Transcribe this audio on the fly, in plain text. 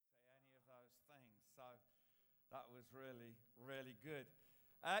That was really, really good.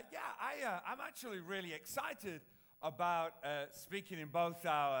 I'm actually really excited about speaking in both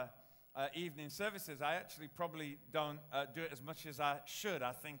our evening services. I actually probably don't do it as much as I should.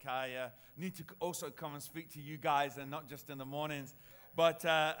 I think I need to also come and speak to you guys and not just in the mornings. But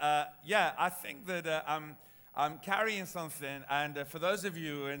I think that I'm carrying something. And for those of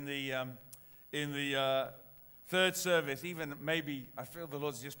you in the third service, even maybe I feel the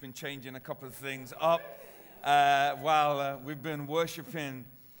Lord's just been changing a couple of things up while we've been worshiping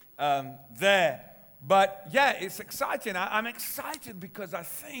there. But yeah, it's exciting. I'm excited because I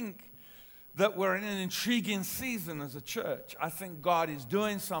think that we're in an intriguing season as a church. I think God is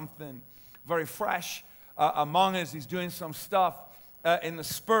doing something very fresh among us. He's doing some stuff in the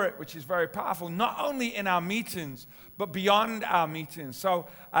Spirit, which is very powerful, not only in our meetings, but beyond our meetings. So,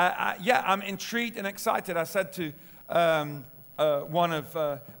 I'm intrigued and excited. I said to one of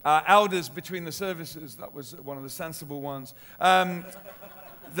our elders between the services, that was one of the sensible ones, that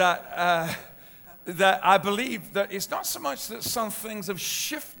I believe that it's not so much that some things have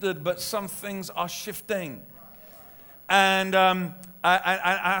shifted, but some things are shifting. And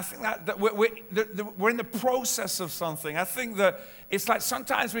I think that we're in the process of something. I think that it's like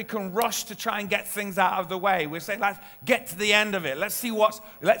sometimes we can rush to try and get things out of the way. We say, let's get to the end of it. Let's see what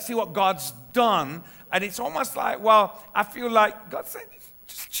God's done. And it's almost like, well, I feel like God said,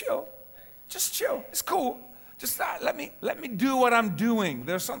 just chill. It's cool. Just let me do what I'm doing.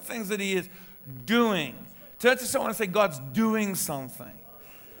 There are some things that He is doing. Turn to someone and say, God's doing something.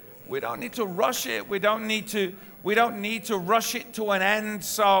 We don't need to rush it. We don't need to rush it to an end.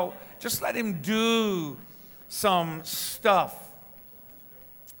 So just let Him do some stuff.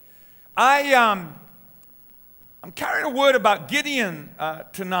 I'm carrying a word about Gideon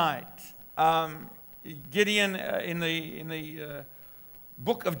tonight. Gideon in the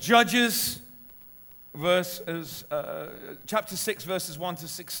book of Judges, chapter 6, verses 1 to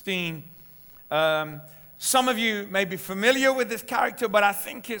 16. Some of you may be familiar with this character, but I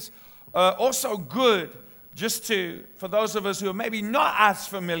think it's also good just for those of us who are maybe not as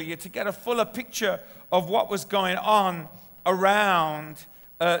familiar, to get a fuller picture of what was going on around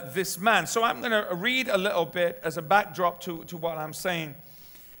this man. So I'm going to read a little bit as a backdrop to what I'm saying.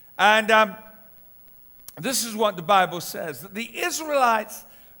 And this is what the Bible says, that the Israelites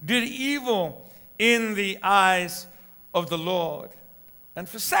did evil in the eyes of the Lord. And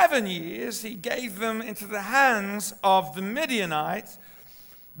for 7 years, He gave them into the hands of the Midianites,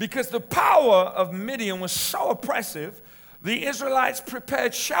 because the power of Midian was so oppressive. The Israelites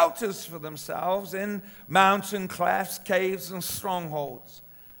prepared shelters for themselves in mountain clefts, caves, and strongholds.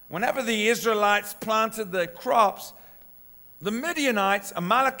 Whenever the Israelites planted their crops, the Midianites,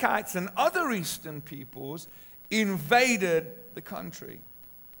 Amalekites, and other eastern peoples invaded the country.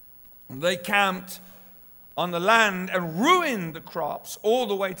 They camped on the land and ruined the crops all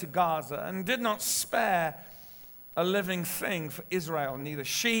the way to Gaza, and did not spare a living thing for Israel, neither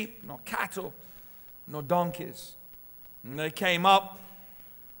sheep, nor cattle, nor donkeys. And they came up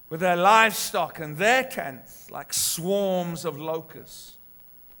with their livestock and their tents like swarms of locusts.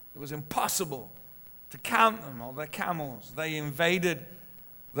 It was impossible to count them, or their camels. They invaded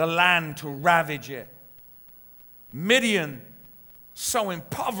the land to ravage it. Midian so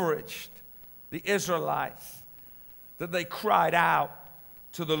impoverished the Israelites that they cried out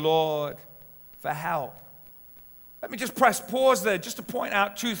to the Lord for help. Let me just press pause there just to point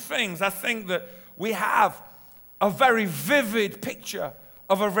out two things. I think that we have a very vivid picture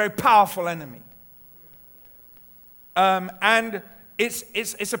of a very powerful enemy. And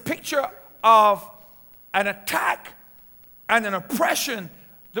it's a picture of an attack and an oppression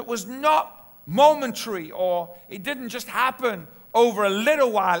that was not momentary, or it didn't just happen over a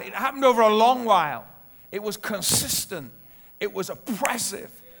little while. It happened over a long while. It was consistent. It was oppressive.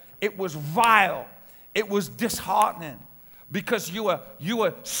 It was vile. It was disheartening, because you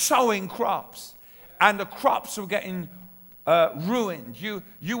were sowing crops and the crops were getting ruined.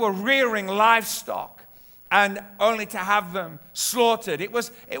 You were rearing livestock and only to have them slaughtered. It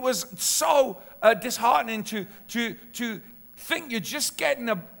was so disheartening to think you're just getting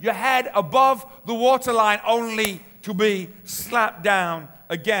your head above the waterline only to be slapped down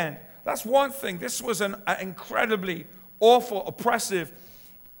again. That's one thing. This was an incredibly awful, oppressive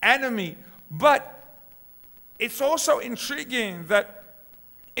enemy. But it's also intriguing that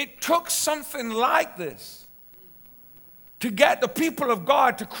it took something like this to get the people of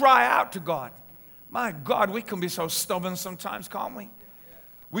God to cry out to God. My God, we can be so stubborn sometimes, can't we?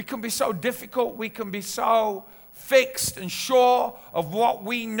 We can be so difficult. We can be so fixed and sure of what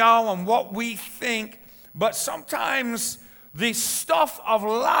we know and what we think. But sometimes the stuff of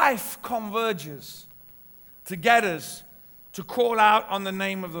life converges to get us to call out on the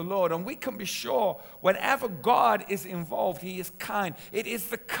name of the Lord. And we can be sure whenever God is involved, He is kind. It is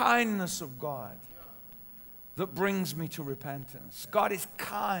the kindness of God that brings me to repentance. God is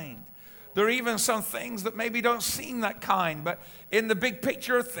kind. There are even some things that maybe don't seem that kind, but in the big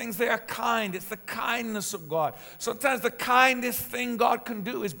picture of things, they are kind. It's the kindness of God. Sometimes the kindest thing God can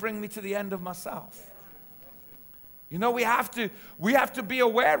do is bring me to the end of myself. You know, we have to be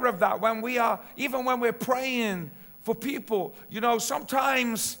aware of that even when we're praying for people. You know,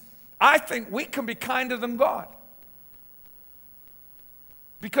 sometimes I think we can be kinder than God.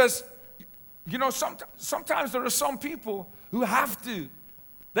 Because, you know, sometimes there are some people who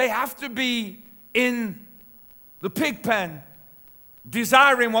they have to be in the pig pen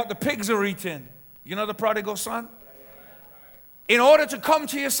desiring what the pigs are eating. You know the prodigal son? In order to come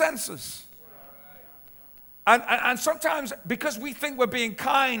to your senses. And sometimes because we think we're being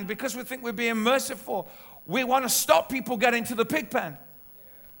kind, because we think we're being merciful, we want to stop people getting to the pig pen.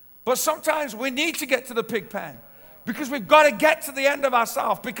 But sometimes we need to get to the pig pen because we've got to get to the end of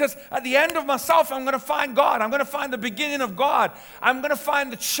ourselves. Because at the end of myself, I'm going to find God. I'm going to find the beginning of God. I'm going to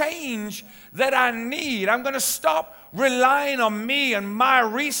find the change that I need. I'm going to stop relying on me and my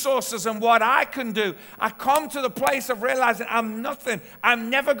resources and what I can do. I come to the place of realizing I'm nothing.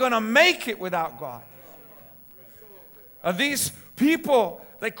 I'm never going to make it without God. And these people,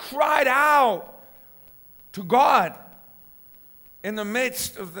 they cried out to God in the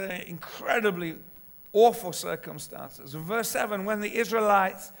midst of the incredibly awful circumstances. In verse 7, when the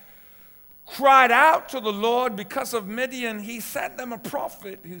Israelites cried out to the Lord because of Midian, He sent them a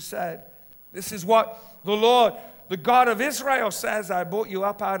prophet who said, "This is what the Lord, the God of Israel says, I brought you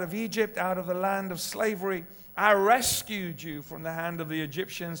up out of Egypt, out of the land of slavery. I rescued you from the hand of the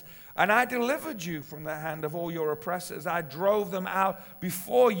Egyptians, and I delivered you from the hand of all your oppressors. I drove them out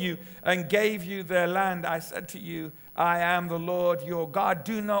before you and gave you their land. I said to you, I am the Lord your God.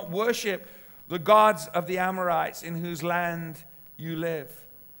 Do not worship the gods of the Amorites in whose land you live.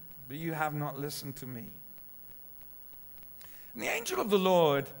 But you have not listened to me." And the angel of the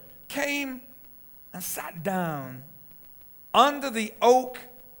Lord came and sat down under the oak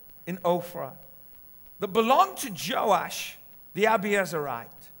in Ophrah that belonged to Joash the Abiezerite,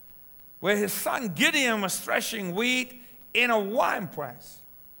 where his son Gideon was threshing wheat in a winepress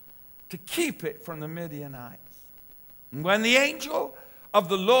to keep it from the Midianites. And when the angel of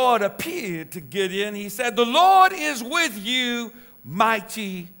the Lord appeared to Gideon, he said, "The Lord is with you,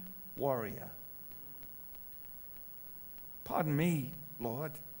 mighty warrior." "Pardon me,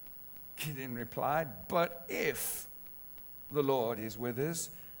 Lord," Gideon replied, "but if the Lord is with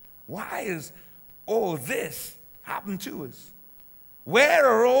us, why has all this happened to us? Where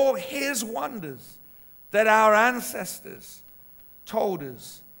are all His wonders that our ancestors told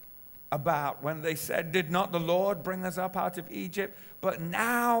us about when they said, 'Did not the Lord bring us up out of Egypt?' But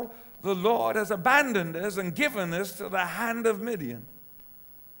now the Lord has abandoned us and given us to the hand of Midian."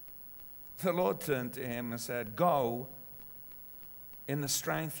 The Lord turned to him and said, "Go in the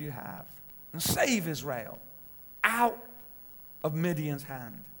strength you have and save Israel out of Midian's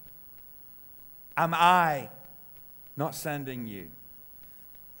hand. Am I not sending you?"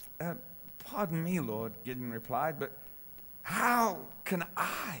 "Pardon me, Lord," Gideon replied, "but how can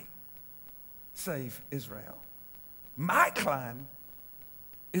I save Israel? My clan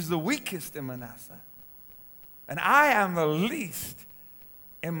is the weakest in Manasseh, and I am the least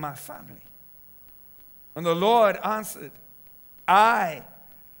in my family." And the Lord answered, "I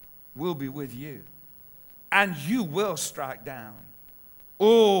will be with you, and you will strike down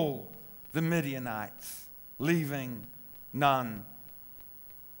all the Midianites, leaving none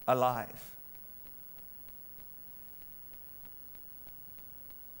alive."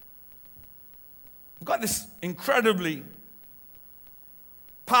 We've got this incredibly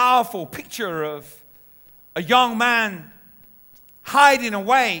powerful picture of a young man hiding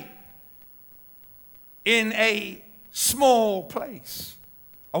away in a small place,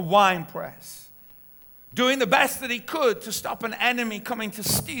 a wine press, doing the best that he could to stop an enemy coming to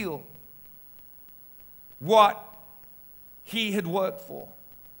steal what he had worked for.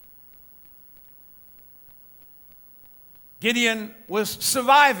 Gideon was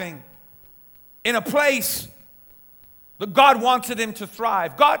surviving in a place that God wanted him to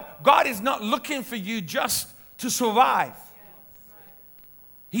thrive. God is not looking for you just to survive.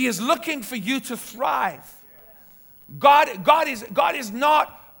 He is looking for you to thrive. God's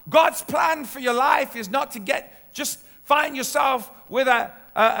plan for your life is not to just find yourself with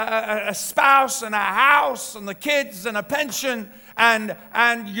a spouse and a house and the kids and a pension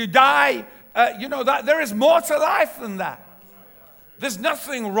and you die. That there is more to life than that. There's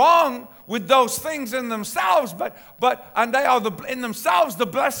nothing wrong with those things in themselves, and they are in themselves the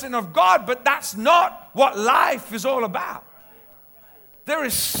blessing of God, but that's not what life is all about. There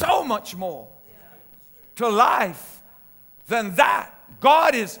is so much more to life than that.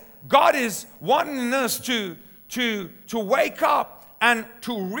 God is wanting us to wake up and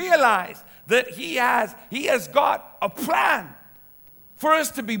to realize that He has got a plan for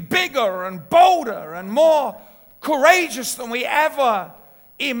us to be bigger and bolder and more courageous than we ever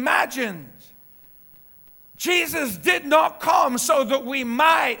imagined. Jesus did not come so that we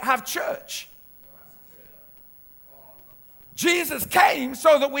might have church. Jesus came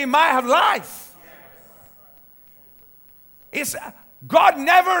so that we might have life. God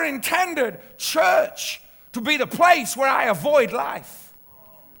never intended church to be the place where I avoid life.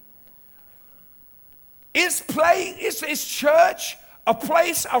 Is church a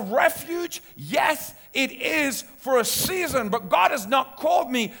place of refuge? Yes, it is for a season, but God has not called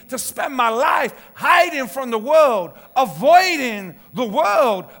me to spend my life hiding from the world, avoiding the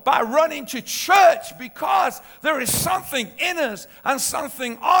world by running to church, because there is something in us and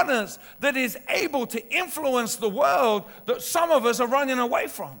something on us that is able to influence the world that some of us are running away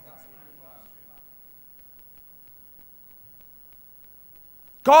from.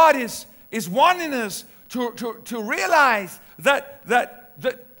 God is wanting us to realize that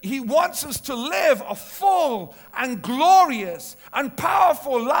He wants us to live a full and glorious and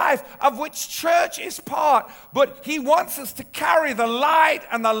powerful life of which church is part. But He wants us to carry the light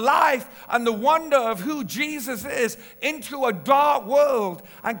and the life and the wonder of who Jesus is into a dark world,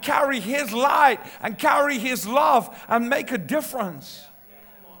 and carry His light and carry His love and make a difference.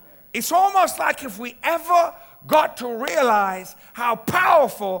 It's almost like if we ever got to realize how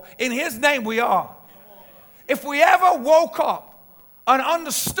powerful in His name we are. If we ever woke up and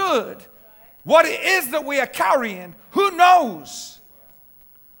understood what it is that we are carrying, who knows?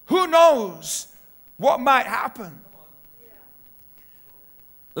 Who knows what might happen?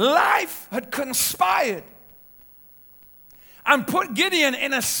 Life had conspired and put Gideon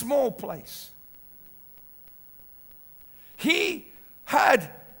in a small place. He had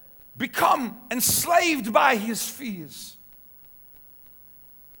become enslaved by his fears.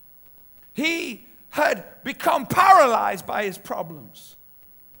 He had become paralyzed by his problems.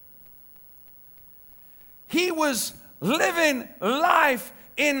 He was living life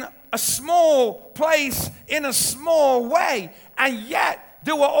in a small place, in a small way, and yet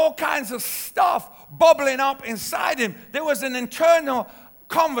there were all kinds of stuff bubbling up inside him. There was an internal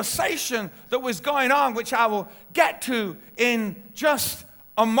conversation that was going on, which I will get to in just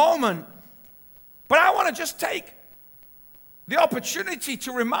a moment. But I want to just take the opportunity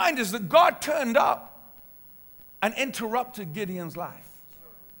to remind us that God turned up and interrupted Gideon's life.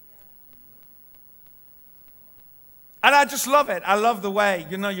 And I just love it. I love the way,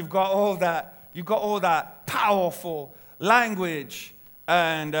 you've got all that powerful language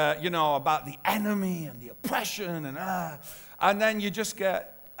and, about the enemy and the oppression and then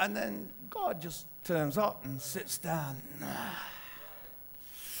and then God just turns up and sits down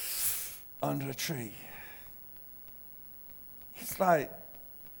under a tree. It's like,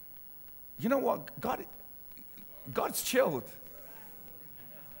 you know what? God's chilled.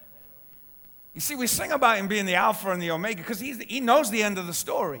 You see, we sing about Him being the Alpha and the Omega because He knows the end of the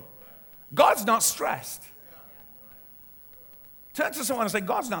story. God's not stressed. Turn to someone and say,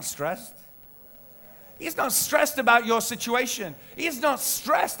 God's not stressed. He's not stressed about your situation. He's not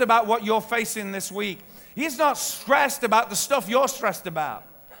stressed about what you're facing this week. He's not stressed about the stuff you're stressed about.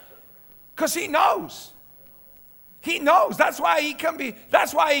 Because He knows. He knows. That's why he can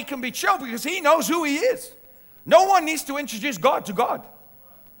be chill, because He knows who He is. No one needs to introduce God to God.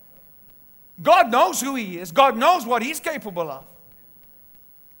 God knows who He is. God knows what He's capable of.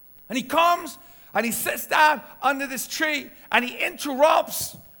 And He comes and He sits down under this tree and He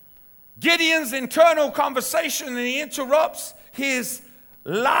interrupts Gideon's internal conversation, and He interrupts his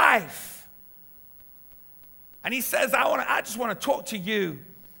life. And He says, I just want to talk to you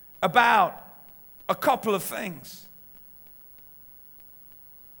about a couple of things.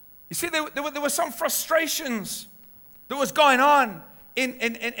 You see, there were some frustrations that was going on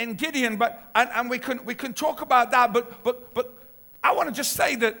in Gideon, and we can talk about that, but I want to just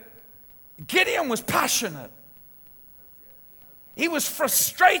say that Gideon was passionate. He was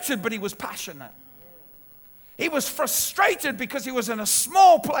frustrated, but he was passionate. He was frustrated because he was in a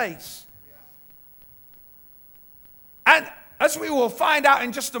small place. And as we will find out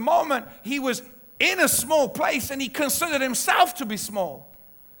in just a moment, he was in a small place and he considered himself to be small.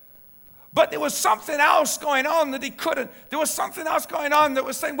 But there was something else going on that he couldn't. There was something else going on that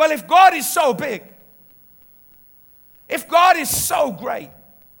was saying, well, if God is so big, If God is so great,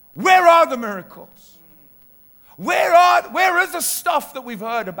 where are the miracles? Where is the stuff that we've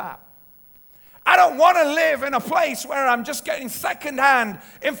heard about? I don't want to live in a place where I'm just getting secondhand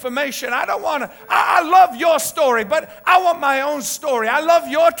information. I don't want to. I love your story, but I want my own story. I love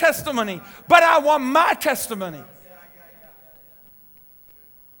your testimony, but I want my testimony.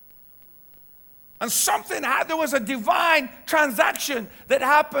 And there was a divine transaction that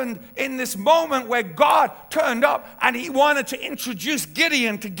happened in this moment where God turned up and he wanted to introduce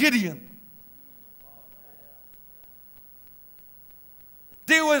Gideon to Gideon.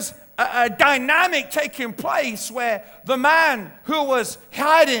 There was a dynamic taking place where the man who was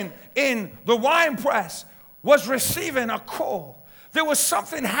hiding in the wine press was receiving a call. There was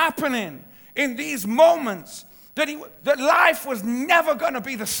something happening in these moments that life was never going to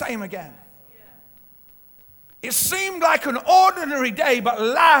be the same again. It seemed like an ordinary day, but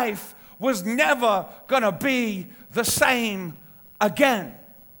life was never going to be the same again.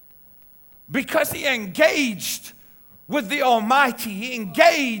 Because he engaged with the Almighty. He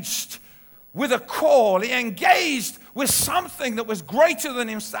engaged with a call. He engaged with something that was greater than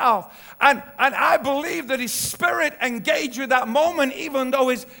himself. And I believe that his spirit engaged with that moment, even though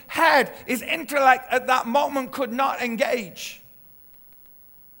his head, his intellect at that moment could not engage.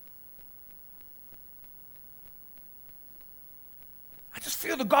 I just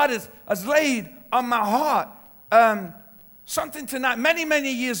feel that God has laid on my heart something tonight.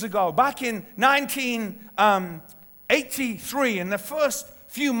 Many years ago, back in 1983, in the first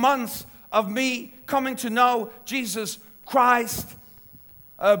few months of me coming to know Jesus Christ,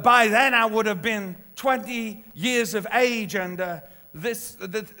 by then I would have been 20 years of age, and I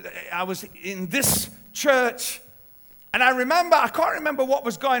was in this church. And I can't remember what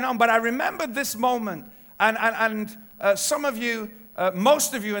was going on, but I remember this moment. And some of you,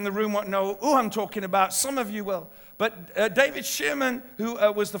 most of you in the room won't know who I'm talking about. Some of you will. But David Sherman, who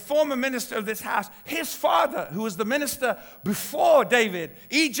was the former minister of this house, his father, who was the minister before David,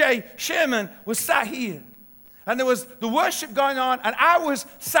 E.J. Sherman, was sat here. And there was the worship going on, and I was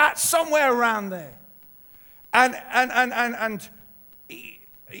sat somewhere around there. And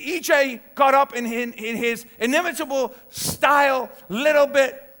E.J. got up in his inimitable style, little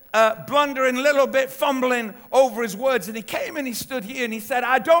bit blundering, little bit fumbling over his words. And he came and he stood here and he said,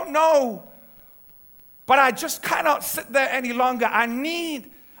 I don't know, but I just cannot sit there any longer. I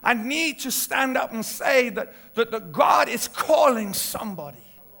need to stand up and say that God is calling somebody.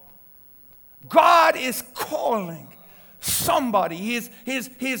 God is calling somebody. His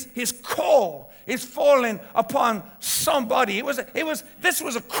call is falling upon somebody. This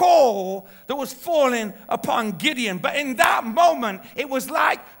was a call that was falling upon Gideon. But in that moment, it was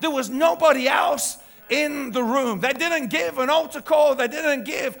like there was nobody else in the room. They didn't give an altar call. They didn't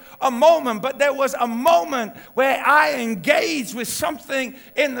give a moment. But there was a moment where I engaged with something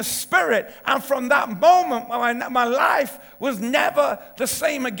in the spirit. And from that moment, my life was never the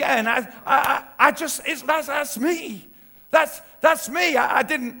same again. That's me. That's me. I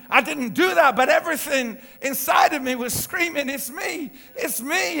didn't do that, but everything inside of me was screaming, it's me. It's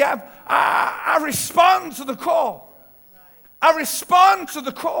me. I respond to the call. I respond to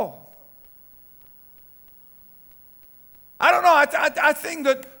the call. I don't know. I think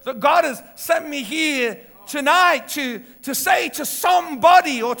that God has sent me here tonight to say to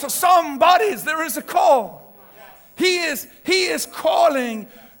somebody or to somebodies there is a call. He is calling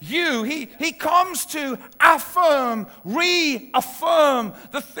you. He comes to affirm, reaffirm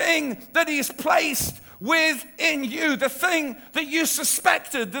the thing that he has placed within you, the thing that you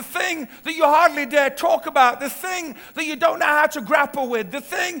suspected, the thing that you hardly dare talk about, the thing that you don't know how to grapple with, the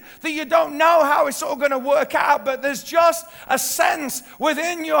thing that you don't know how it's all going to work out, but there's just a sense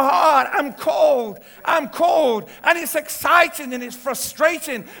within your heart, I'm called, and it's exciting and it's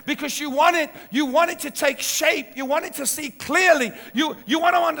frustrating because you want it to take shape, you want it to see clearly, you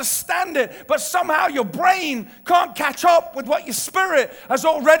want to understand it, but somehow your brain can't catch up with what your spirit has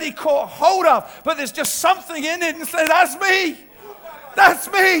already caught hold of, but there's just something in it and say, that's me. That's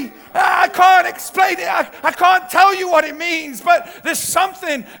me. I can't explain it. I can't tell you what it means, but there's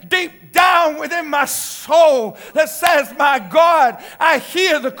something deep down within my soul that says, my God, I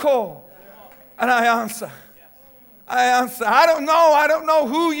hear the call and I answer. I don't know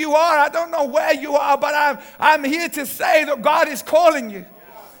who you are. I don't know where you are, but I'm here to say that God is calling you.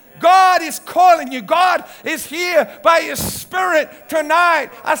 God is calling you. God is here by His Spirit tonight,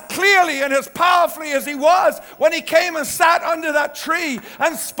 as clearly and as powerfully as He was when He came and sat under that tree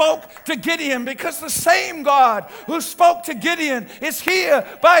and spoke to Gideon, because the same God who spoke to Gideon is here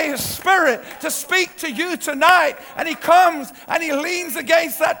by His Spirit to speak to you tonight. And He comes and He leans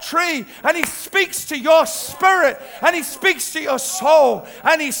against that tree and He speaks to your spirit and He speaks to your soul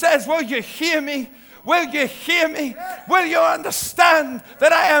and He says, will you hear me? Will you hear me? Will you understand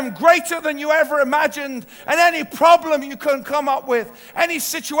that I am greater than you ever imagined? And any problem you can come up with, any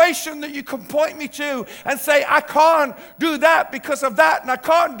situation that you can point me to and say, I can't do that because of that, and I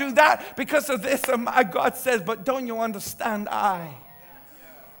can't do that because of this. And my God says, but don't you understand? I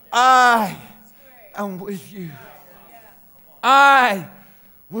am with you. I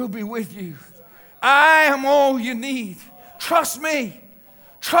will be with you. I am all you need. Trust me.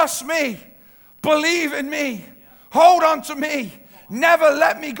 Trust me. Believe in me. Hold on to me. Never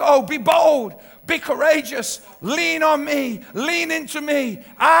let me go. Be bold. Be courageous. Lean on me. Lean into me.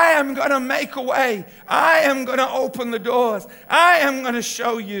 I am going to make a way. I am going to open the doors. I am going to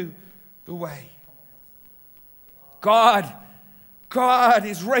show you the way. God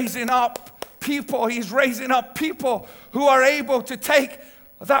is raising up people. He's raising up people who are able to take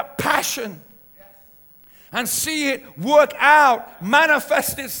that passion and see it work out,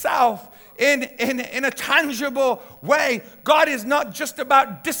 manifest itself in a tangible way. God is not just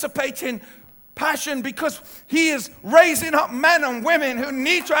about dissipating passion, because He is raising up men and women who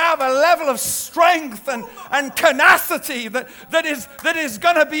need to have a level of strength and tenacity that is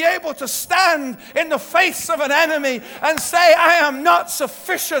going to be able to stand in the face of an enemy and say, I am not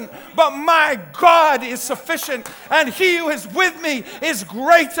sufficient, but my God is sufficient, and He who is with me is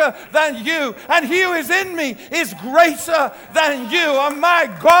greater than you, and He who is in me is greater than you, and my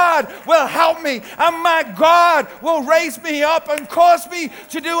God will help me, and my God will raise me up and cause me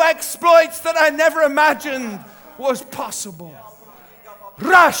to do exploits that I never imagined was possible.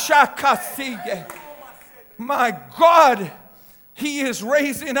 Rashakasiye. My God, He is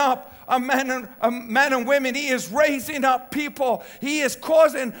raising up men and women. He is raising up people. He is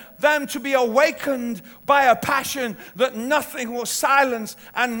causing them to be awakened by a passion that nothing will silence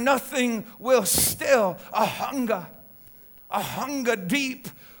and nothing will still. A hunger deep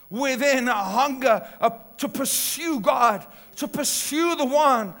within, a hunger to pursue God, to pursue the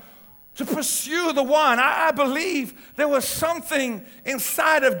one. To pursue the one. I believe there was something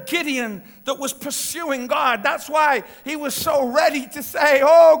inside of Gideon that was pursuing God. That's why he was so ready to say,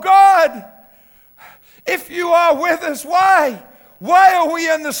 oh God, if you are with us, why? Why are we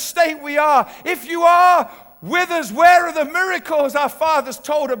in the state we are? If you are with us, where are the miracles our fathers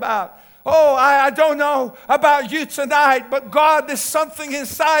told about? Oh, I don't know about you tonight, but God, there's something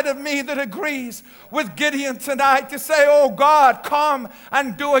inside of me that agrees with Gideon tonight to say, oh God, come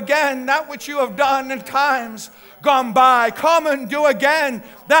and do again that which you have done in times gone by. Come and do again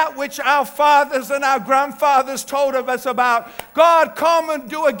that which our fathers and our grandfathers told us about. God, come and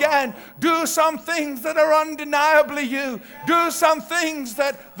do again. Do some things that are undeniably you. Do some things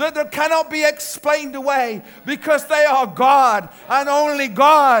that cannot be explained away, because they are God, and only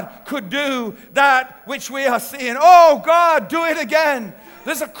God could do that which we are seeing. Oh God, do it again.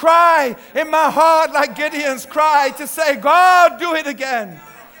 There's a cry in my heart like Gideon's cry to say, God, do it again.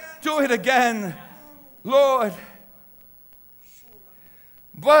 Do it again, Lord.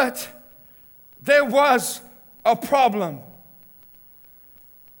 But there was a problem,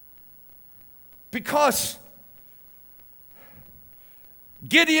 because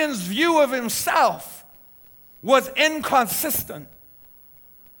Gideon's view of himself was inconsistent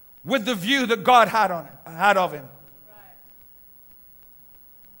with the view that God had of him.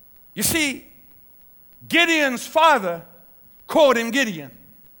 You see, Gideon's father called him Gideon.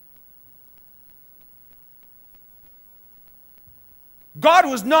 God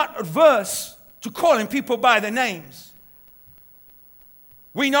was not averse to calling people by their names.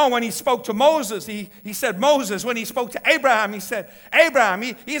 We know when He spoke to Moses, he said Moses. When He spoke to Abraham, He said Abraham.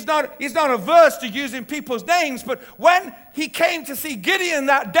 He's not averse to using people's names, but when He came to see Gideon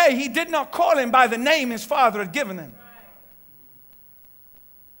that day, He did not call him by the name his father had given him.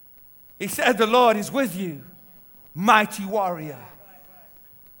 He said, the Lord is with you, mighty warrior.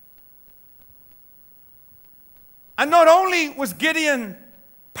 And not only was Gideon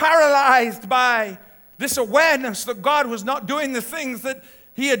paralyzed by this awareness that God was not doing the things that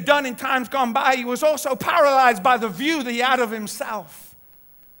he had done in times gone by, he was also paralyzed by the view that he had of himself.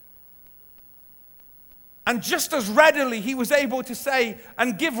 And just as readily he was able to say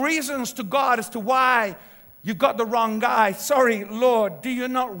and give reasons to God as to why you got the wrong guy. Sorry, Lord, do you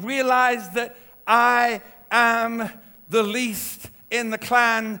not realize that I am the least in the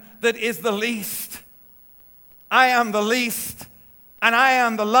clan that is the least. I am the least, and I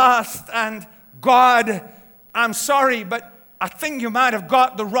am the last. And God, I'm sorry, but I think you might have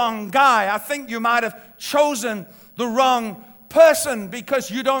got the wrong guy. I think you might have chosen the wrong person, because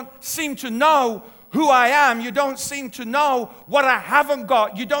you don't seem to know who I am. You don't seem to know what I haven't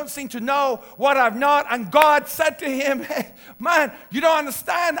got. You don't seem to know what I've not. And God said to him, hey, man, you don't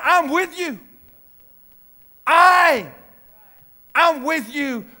understand. I'm with you. I am with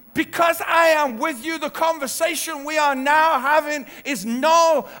you. Because I am with you, the conversation we are now having is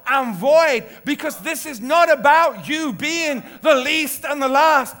null and void, because this is not about you being the least and the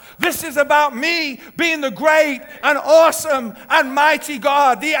last. This is about me being the great and awesome and mighty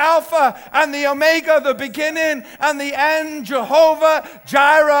God, the Alpha and the Omega, the beginning and the end, Jehovah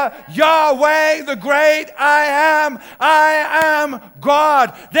Jireh, Yahweh, the great I am. I am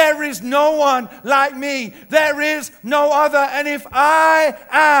God. There is no one like me. There is no other. And if I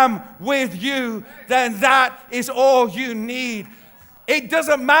am with you, then that is all you need. It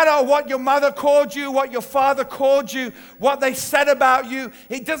doesn't matter what your mother called you, what your father called you, what they said about you.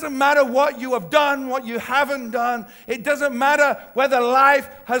 It doesn't matter what you have done, what you haven't done. It doesn't matter whether life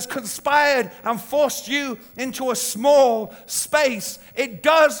has conspired and forced you into a small space. It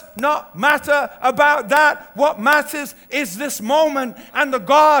does not matter about that. What matters is this moment and the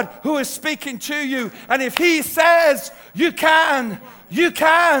God who is speaking to you. And if he says you can, you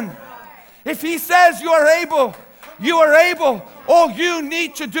can. If he says you are able, you are able. All you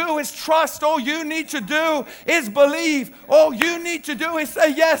need to do is trust. All you need to do is believe. All you need to do is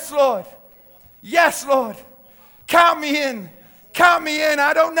say, yes, Lord. Yes, Lord. Count me in. Count me in.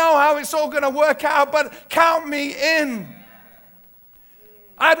 I don't know how it's all going to work out, but count me in.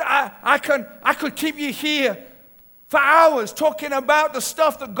 I could keep you here for hours talking about the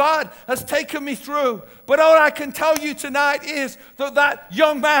stuff that God has taken me through. But all I can tell you tonight is that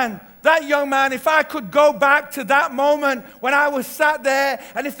young man, if I could go back to that moment when I was sat there,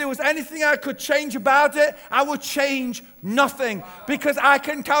 and if there was anything I could change about it, I would change nothing. Because I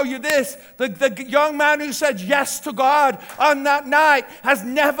can tell you this, the young man who said yes to God on that night has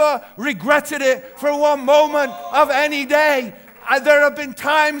never regretted it for one moment of any day. There have been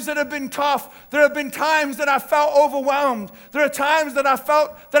times that have been tough. There have been times that I felt overwhelmed. There are times that I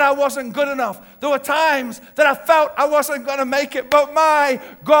felt that I wasn't good enough. There were times that I felt I wasn't going to make it. But my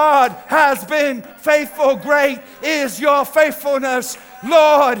God has been faithful. Great is your faithfulness,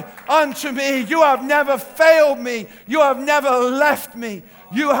 Lord, unto me. You have never failed me. You have never left me.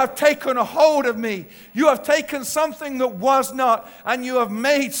 You have taken a hold of me. You have taken something that was not, and you have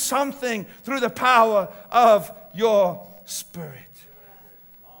made something through the power of your Spirit.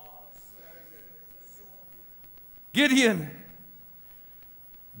 Gideon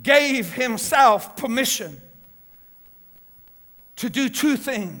gave himself permission to do two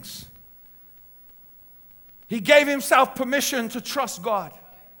things. He gave himself permission to trust God,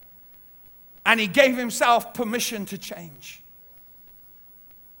 and he gave himself permission to change.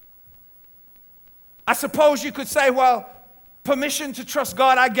 I suppose you could say, well, permission to trust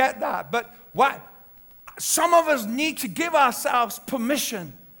God, I get that. But what? Some of us need to give ourselves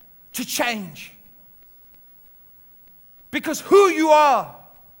permission to change. Because who you are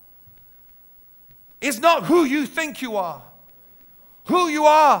is not who you think you are. Who you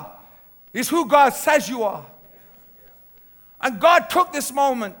are is who God says you are. And God took this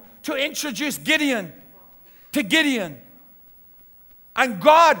moment to introduce Gideon to Gideon. And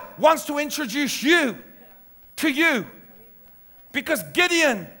God wants to introduce you to you. Because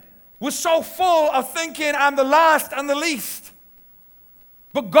Gideon was so full of thinking, I'm the last and the least.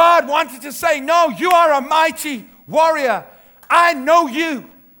 But God wanted to say, no, you are a mighty warrior. I know you.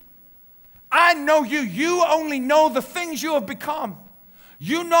 I know you. You only know the things you have become.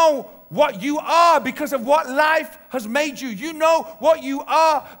 You know what you are because of what life has made you. You know what you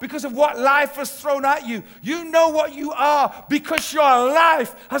are because of what life has thrown at you. You know what you are because your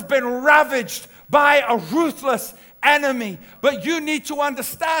life has been ravaged by a ruthless enemy. But you need to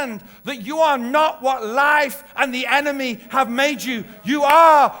understand that you are not what life and the enemy have made you. You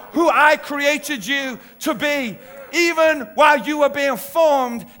are who I created you to be. Even while you were being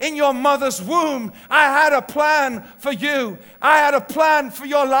formed in your mother's womb, I had a plan for you. I had a plan for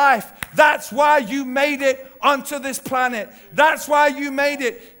your life. That's why you made it onto this planet. That's why you made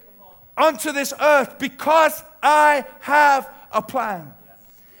it onto this earth, because I have a plan.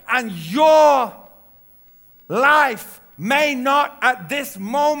 And your life may not at this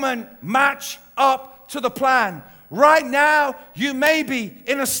moment match up to the plan. Right now, you may be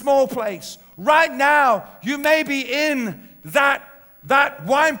in a small place. Right now, you may be in that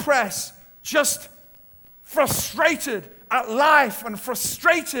wine press, just frustrated at life and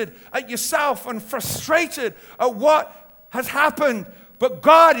frustrated at yourself and frustrated at what has happened. But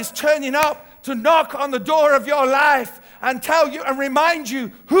God is turning up to knock on the door of your life and tell you and remind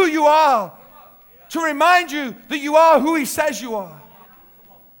you who you are. To remind you that you are who He says you are.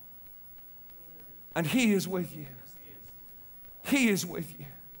 And He is with you. He is with you.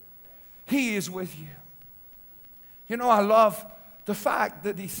 He is with you. You know, I love the fact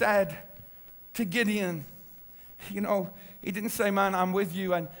that He said to Gideon, you know, He didn't say, man, I'm with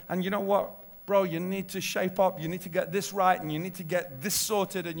you. And you know what, bro, you need to shape up. You need to get this right. And you need to get this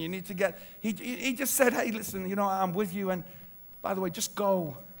sorted. And you need to get, he just said, hey, listen, you know, I'm with you. And by the way, just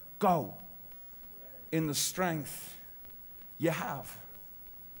go in the strength you have.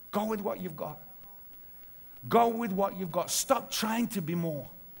 Go with what you've got. Go with what you've got. Stop trying to be more.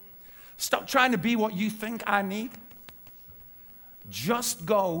 Stop trying to be what you think I need. Just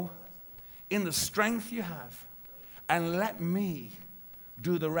go in the strength you have and let me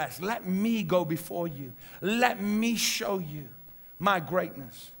do the rest. Let me go before you. Let me show you my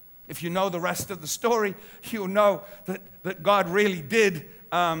greatness. If you know the rest of the story, you'll know that God really did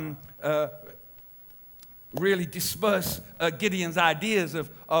really disperse Gideon's ideas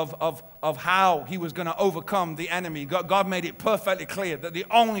of how he was going to overcome the enemy. God made it perfectly clear that the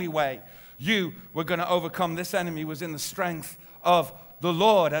only way you were going to overcome this enemy was in the strength of the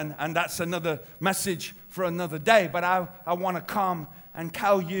Lord. And that's another message for another day. But I want to come and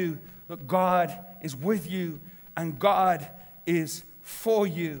tell you that God is with you and God is for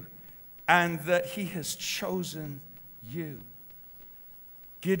you and that He has chosen you.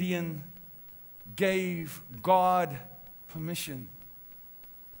 Gideon gave God permission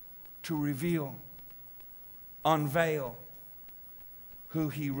to reveal, unveil who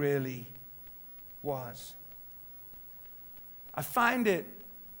He really was. I find it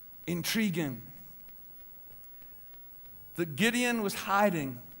intriguing that Gideon was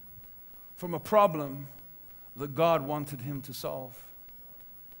hiding from a problem that God wanted him to solve.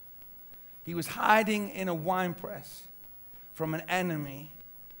 He was hiding in a wine press from an enemy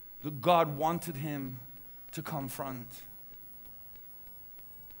that God wanted him to confront.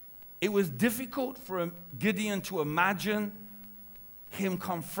 It was difficult for Gideon to imagine him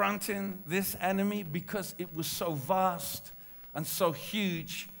confronting this enemy because it was so vast and so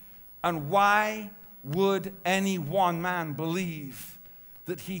huge. And why would any one man believe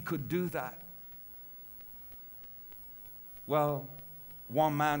that he could do that? Well,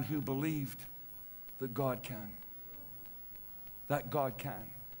 one man who believed that God can. That God can.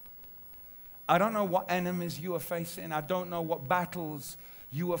 I don't know what enemies you are facing. I don't know what battles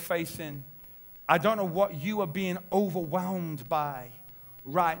you are facing. I don't know what you are being overwhelmed by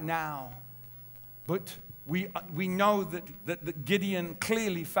right now. But we know that Gideon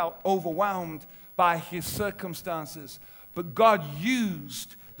clearly felt overwhelmed by his circumstances. But God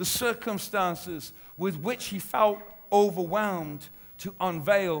used the circumstances with which he felt overwhelmed to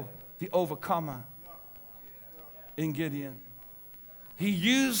unveil the overcomer in Gideon. He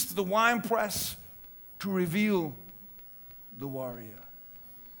used the winepress to reveal the warrior.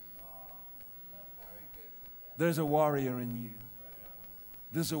 There's a warrior in you.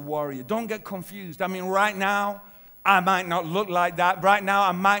 There's a warrior. Don't get confused. I mean, right now, I might not look like that. Right now,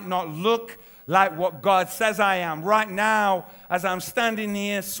 I might not look like what God says I am. Right now, as I'm standing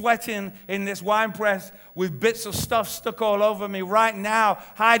here sweating in this wine press with bits of stuff stuck all over me, right now,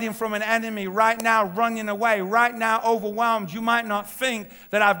 hiding from an enemy, right now, running away, right now, overwhelmed. You might not think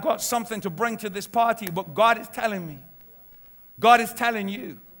that I've got something to bring to this party, but God is telling me, God is telling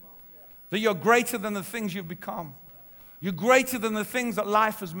you that you're greater than the things you've become. You're greater than the things that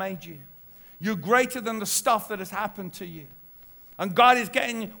life has made you. You're greater than the stuff that has happened to you. And God is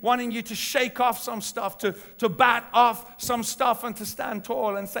wanting you to shake off some stuff, to bat off some stuff and to stand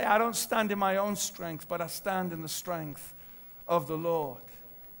tall and say, I don't stand in my own strength, but I stand in the strength of the Lord.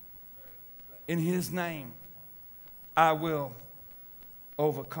 In His name, I will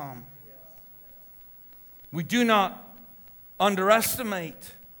overcome. We do not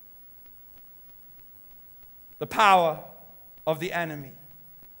underestimate the power of the enemy.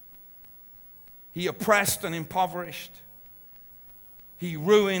 He oppressed and impoverished. He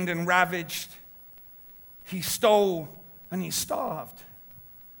ruined and ravaged. He stole and he starved.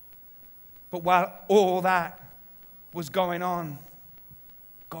 But while all that was going on,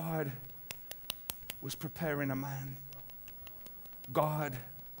 God was preparing a man. God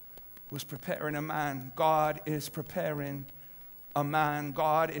was preparing a man. God is preparing a man.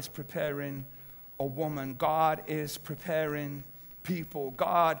 God is preparing a woman. God is preparing people.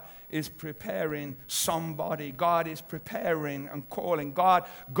 God is preparing somebody. God is preparing and calling. God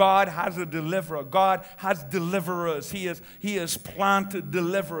has a deliverer. God has deliverers. He has planted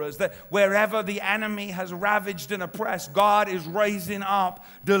deliverers. That wherever the enemy has ravaged and oppressed, God is raising up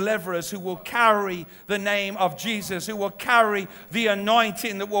deliverers who will carry the name of Jesus, who will carry the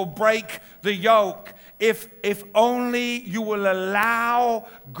anointing that will break the yoke. If only you will allow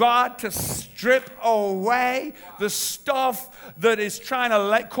God to strip away the stuff that is trying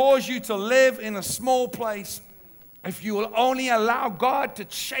to cause you to live in a small place. If you will only allow God to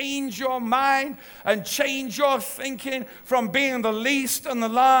change your mind and change your thinking from being the least and the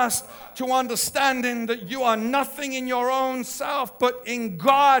last to understanding that you are nothing in your own self, but in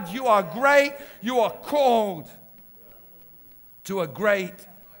God you are great, you are called to a great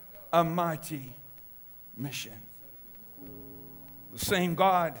and mighty mission. The same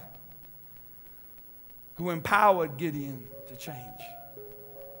God who empowered Gideon to change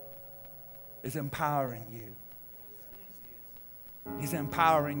is empowering you. He's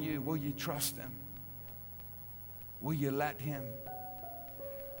empowering you. Will you trust him? Will you let him?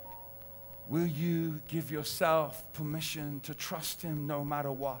 Will you give yourself permission to trust him no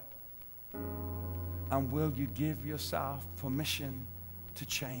matter what? And will you give yourself permission to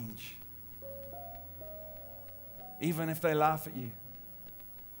change? Even if they laugh at you.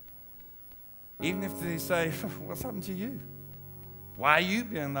 Even if they say, what's happened to you? Why are you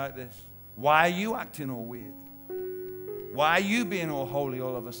being like this? Why are you acting all weird? Why are you being all holy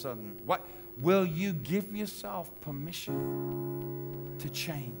all of a sudden? What? Will you give yourself permission to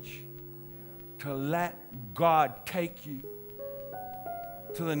change? To let God take you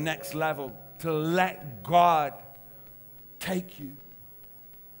to the next level? To let God take you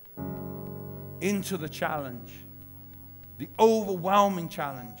into the challenge? The overwhelming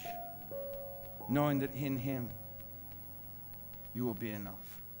challenge, knowing that in him you will be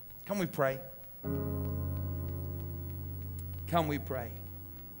enough. Can we pray? Can we pray?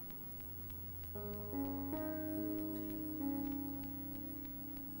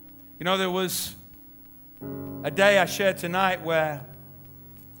 You know, there was a day I shared tonight where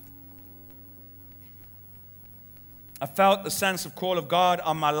I felt the sense of call of God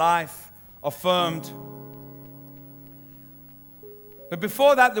on my life affirmed. But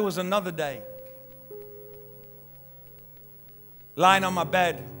before that, there was another day. Lying on my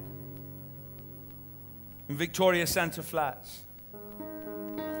bed in Victoria Center Flats.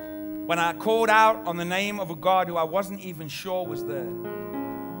 When I called out on the name of a God who I wasn't even sure was there.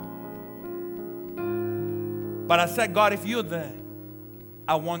 But I said, God, if you're there,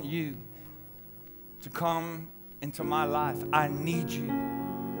 I want you to come into my life. I need you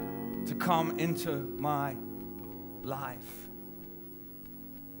to come into my life.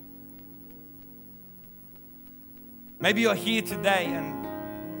 Maybe you're here today and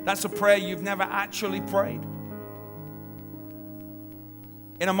that's a prayer you've never actually prayed.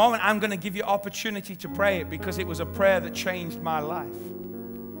 In a moment, I'm going to give you opportunity to pray it because it was a prayer that changed my life.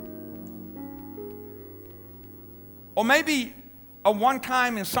 Or maybe at one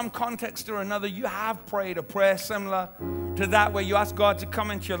time in some context or another, you have prayed a prayer similar to that where you asked God to come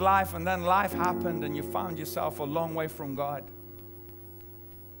into your life and then life happened and you found yourself a long way from God.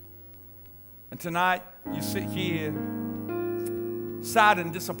 And tonight, you sit here sad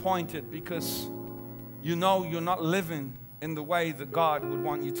and disappointed because you know you're not living in the way that God would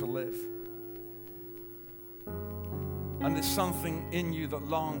want you to live. And there's something in you that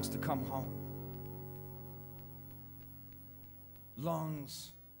longs to come home.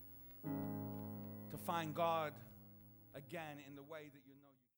 Longs to find God again in the way that you